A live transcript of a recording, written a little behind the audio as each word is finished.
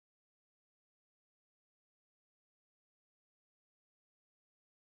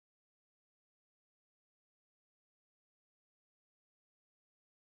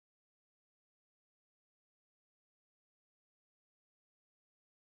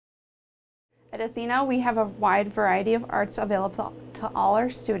At Athena, we have a wide variety of arts available to all our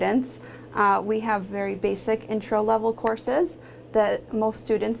students. We have very basic intro-level courses that most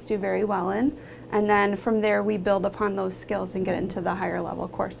students do very well in, and then from there we build upon those skills and get into the higher level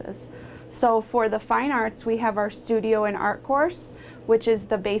courses. So for the fine arts, we have our studio and art course, which is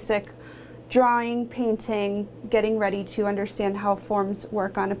the basic drawing, painting, getting ready to understand how forms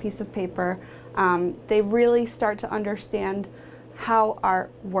work on a piece of paper. They really start to understand how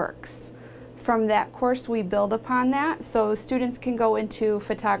art works. From that course, we build upon that, so students can go into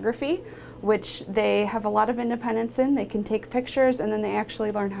photography, which they have a lot of independence in. They can take pictures and then they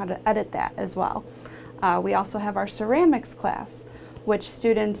actually learn how to edit that as well. We also have our ceramics class, which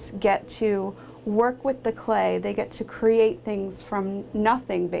students get to work with the clay. They get to create things from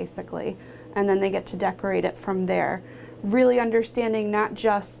nothing, basically, and then they get to decorate it from there. Really understanding not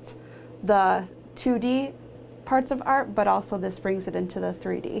just the 2D parts of art, but also this brings it into the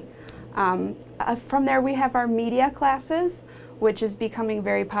 3D. From there we have our media classes, which is becoming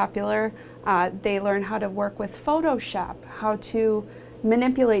very popular. They learn how to work with Photoshop, how to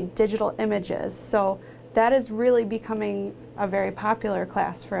manipulate digital images. So that is really becoming a very popular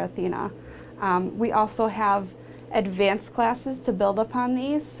class for Athena. We also have advanced classes to build upon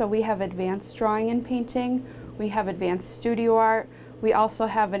these. So we have advanced drawing and painting, we have advanced studio art, we also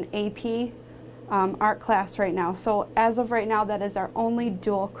have an AP art class right now. So as of right now, that is our only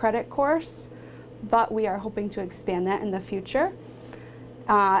dual credit course, but we are hoping to expand that in the future.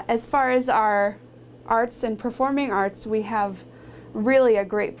 As far as our arts and performing arts, we have really a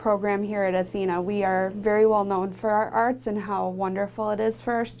great program here at Athena. We are very well known for our arts and how wonderful it is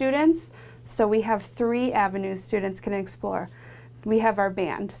for our students. So we have 3 avenues students can explore. We have our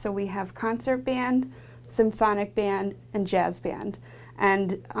band, so we have concert band, symphonic band, and jazz band.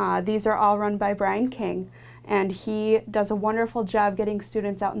 And these are all run by Brian King, and he does a wonderful job getting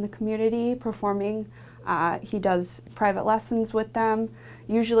students out in the community performing. He does private lessons with them,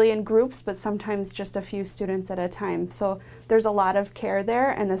 usually in groups, but sometimes just a few students at a time. So there's a lot of care there,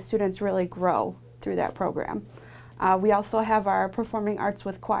 and the students really grow through that program. We also have our performing arts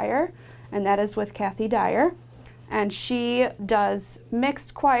with choir, and that is with Kathy Dyer. And she does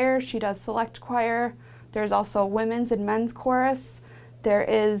mixed choir, she does select choir. There's also women's and men's chorus. There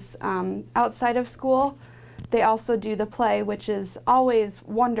is outside of school, they also do the play, which is always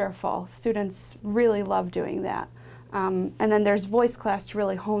wonderful. Students really love doing that. And then there's voice class to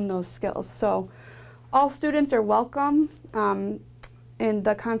really hone those skills. So all students are welcome in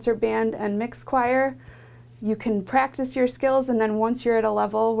the concert band and mixed choir. You can practice your skills, and then once you're at a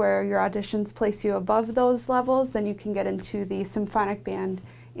level where your auditions place you above those levels, then you can get into the symphonic band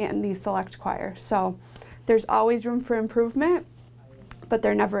and the select choir. So there's always room for improvement, but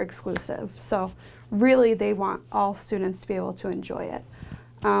they're never exclusive. So really they want all students to be able to enjoy it.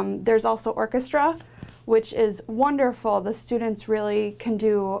 There's also orchestra, which is wonderful. The students really can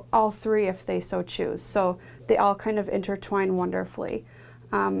do all 3 if they so choose. So they all kind of intertwine wonderfully.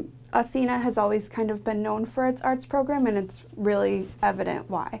 Athena has always kind of been known for its arts program, and it's really evident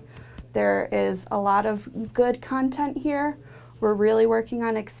why. There is a lot of good content here. We're really working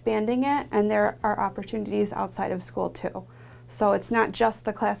on expanding it, and there are opportunities outside of school too. So it's not just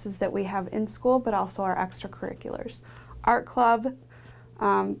the classes that we have in school, but also our extracurriculars. Art club,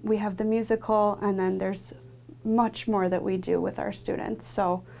 we have the musical, and then there's much more that we do with our students.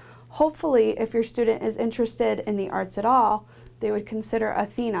 So hopefully, if your student is interested in the arts at all, they would consider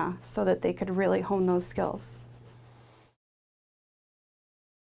Athena so that they could really hone those skills.